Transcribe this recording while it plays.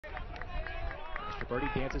Birdie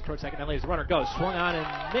dances towards second, now leaves the runner, goes, swung on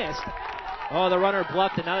and missed. Oh, the runner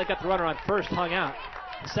bluffed, and now they've got the runner on first, hung out.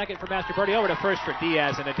 The second for Master Birdie, over to first for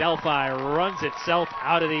Diaz, and Adelphi runs itself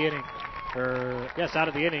out of the inning. Out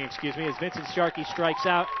of the inning, as Vincent Sharkey strikes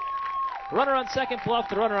out. The runner on second bluffed,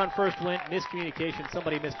 the runner on first went. Miscommunication,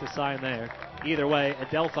 somebody missed a sign there. Either way,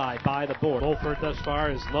 Adelphi by the board. Wolford thus far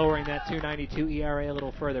is lowering that 2.92 ERA a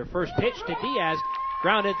little further. First pitch to Diaz,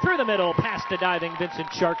 grounded through the middle, past the diving Vincent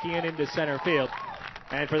Sharkey and into center field.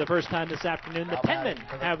 And for the first time this afternoon, the Penmen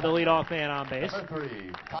have the leadoff man on base.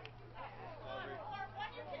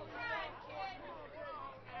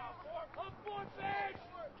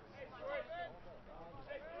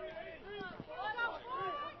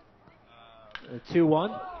 The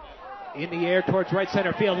 2-1 in the air towards right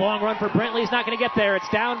center field. Long run for Brentley's not going to get there. It's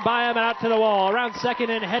down by him and out to the wall. Around second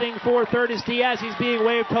and heading for third is Diaz. He's being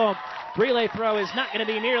waved home. Relay throw is not going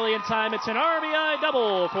to be nearly in time. It's an RBI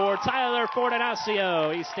double for Tyler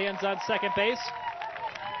Fortunacio. He stands on second base.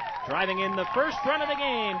 Driving in the first run of the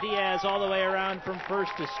game. Diaz all the way around from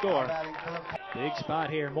first to score. Big spot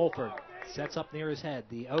here. Mulford sets up near his head.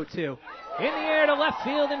 The 0-2 in the air to left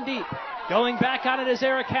field and deep. Going back on it is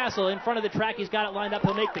Eric Castle. In front of the track, he's got it lined up.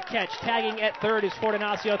 He'll make the catch. Tagging at third is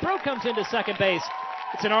Fortunacio. Throw comes into second base.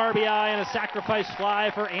 It's an RBI and a sacrifice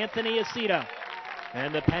fly for Anthony Aceto.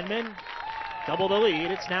 And the Penmen double the lead.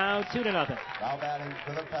 It's now 2-0. Now batting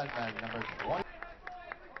for the Penmen, number 20.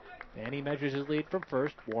 And he measures his lead from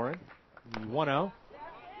first. Warren, 1-0.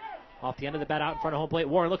 Off the end of the bat out in front of home plate.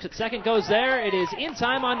 Warren looks at second, goes there. It is in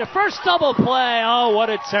time on to first, double play. Oh, what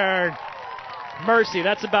a turn. Mercy,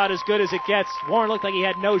 that's about as good as it gets. Warren looked like he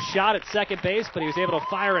had no shot at second base, but he was able to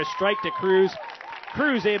fire a strike to Cruz.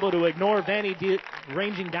 Cruz able to ignore Vanny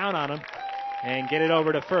ranging down on him and get it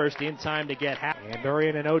over to first in time to get half. And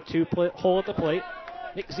burying an 0-2 hole at the plate.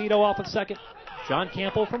 Nick Zito off at second. John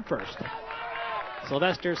Campbell from first.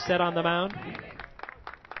 Sylvester set on the mound.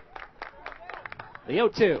 The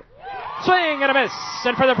 0-2. Swing and a miss.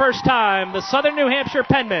 And for the first time, the Southern New Hampshire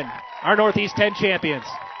Penmen are Northeast 10 champions.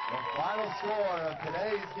 The final score of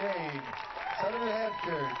today's game, Southern New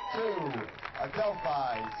Hampshire 2,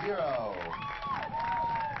 Adelphi 0.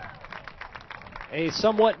 A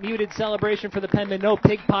somewhat muted celebration for the Penmen. No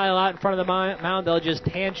pig pile out in front of the mound. They'll just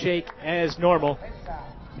handshake as normal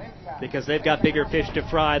because they've got bigger fish to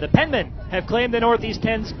fry. The Penmen have claimed the Northeast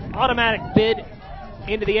 10's automatic bid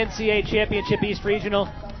into the NCAA Championship East Regional.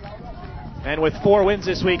 And with 4 wins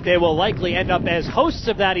this week, they will likely end up as hosts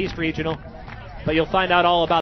of that East Regional. But you'll find out all about